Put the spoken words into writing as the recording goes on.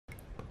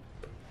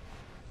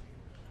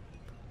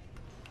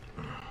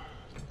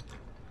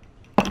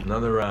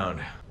Another round.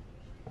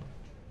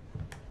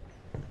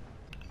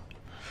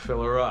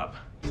 Fill her up.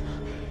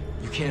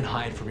 You can't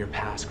hide from your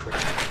past, Chris.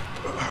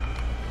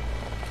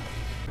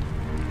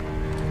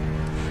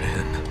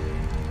 Finn.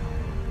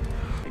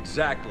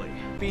 Exactly.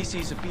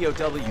 Feces of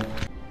BOW.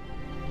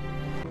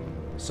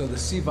 So the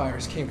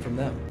C-virus came from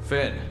them.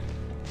 Finn.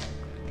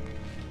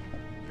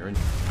 You're in...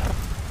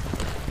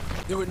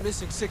 They went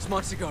missing 6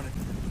 months ago.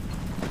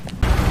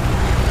 The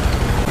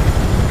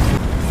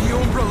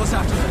Umbrella's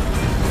after them.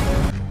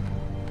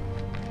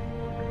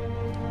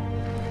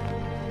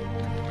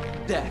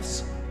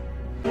 Deaths.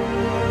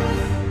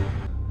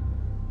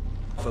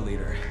 Alpha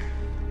leader.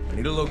 I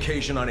need a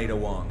location on Ada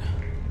Wong.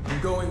 I'm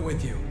going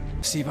with you.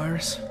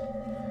 C-virus?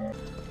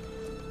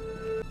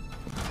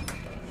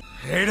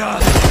 Ada!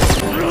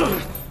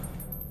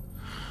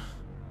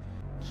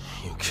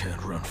 You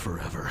can't run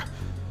forever.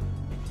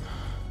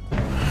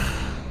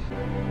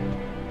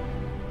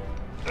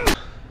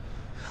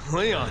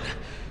 Leon!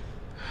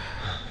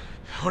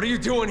 What are you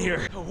doing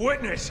here? A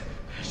witness!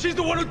 She's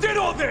the one who did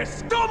all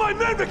this! All my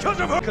men because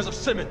of her! Because of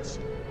Simmons.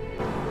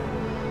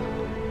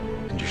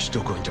 And you're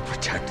still going to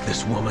protect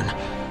this woman?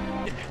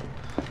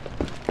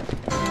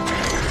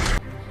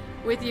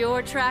 With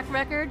your track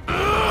record?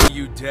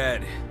 You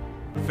dead.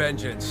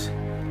 Vengeance.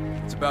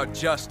 It's about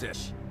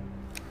justice.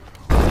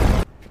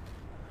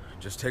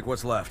 Just take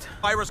what's left.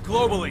 Virus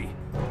globally.